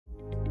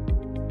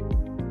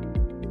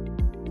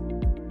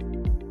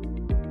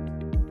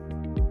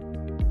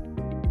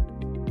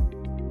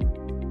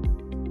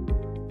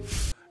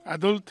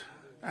adult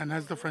and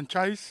has the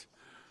franchise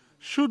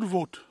should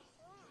vote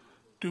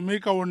to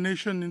make our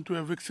nation into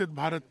a Viksit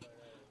Bharat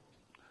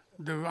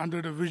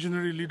under the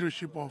visionary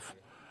leadership of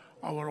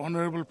our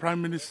Honorable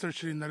Prime Minister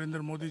Shri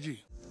Narendra Modi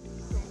ji.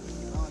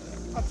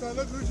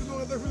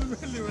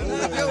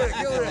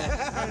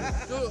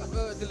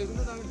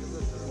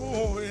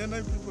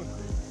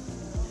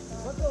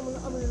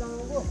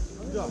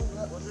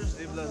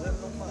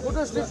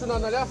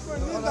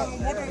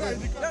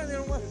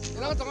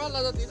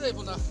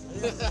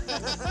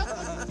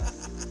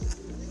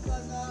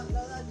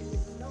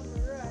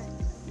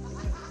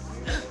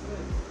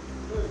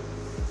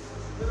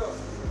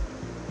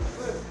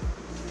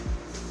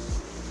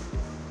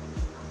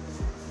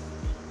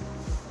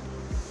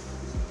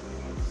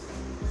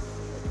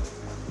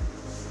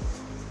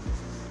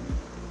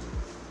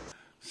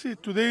 See,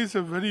 today is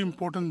a very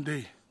important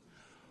day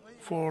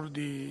for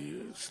the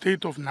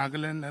state of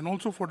Nagaland and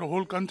also for the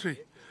whole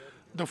country.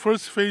 The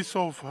first phase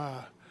of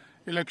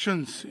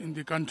elections in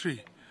the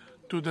country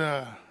to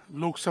the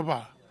Lok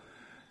Sabha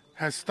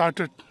has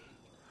started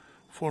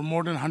for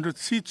more than 100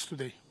 seats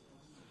today.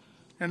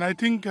 And I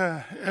think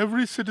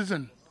every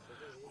citizen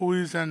who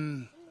is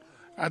an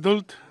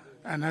adult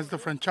and has the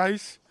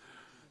franchise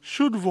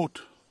should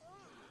vote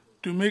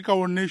to make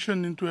our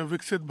nation into a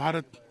Viksit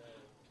Bharat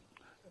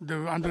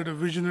under the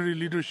visionary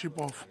leadership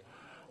of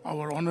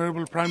our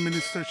Honorable Prime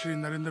Minister Shri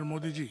Narendra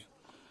Modi ji.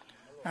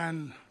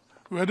 And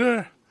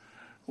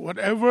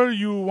whatever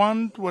you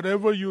want,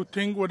 whatever you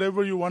think,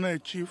 whatever you want to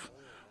achieve,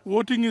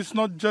 voting is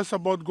not just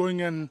about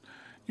going and,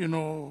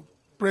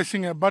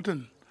 pressing a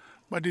button,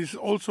 but it's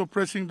also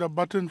pressing the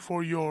button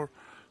for your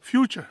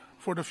future,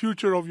 for the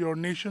future of your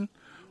nation,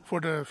 for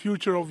the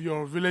future of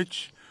your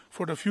village,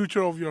 for the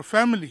future of your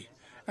family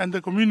and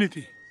the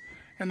community.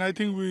 And I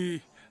think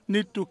we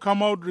need to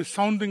come out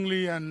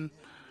resoundingly and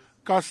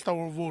cast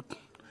our vote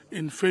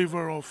in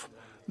favor of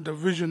the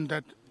vision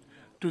that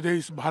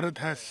today's Bharat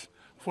has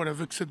for a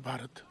Viksit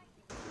Bharat.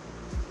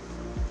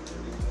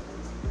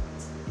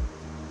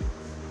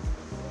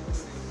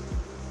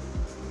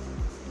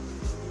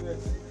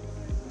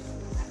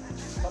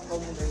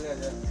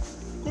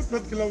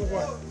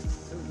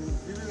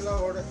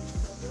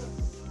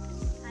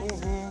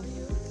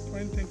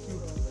 Fine, thank you.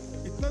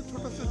 इतना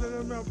छोटा सा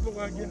जगह में आप लोग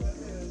आ गया.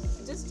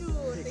 Just to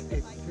take the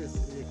mic.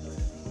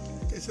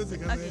 कैसे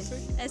दिखा रहे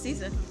हैं? ऐसे ही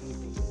sir.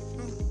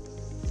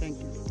 Thank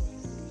you.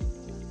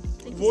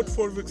 Vote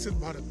for Viksit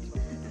Bharat.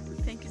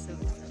 Thank you so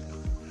much.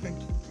 Thank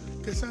you.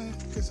 कैसा है?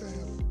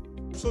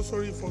 I'm so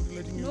sorry for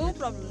letting you. No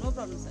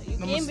problem, sir. You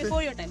came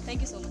before your time.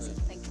 Thank you so much, sir.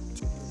 Thank you.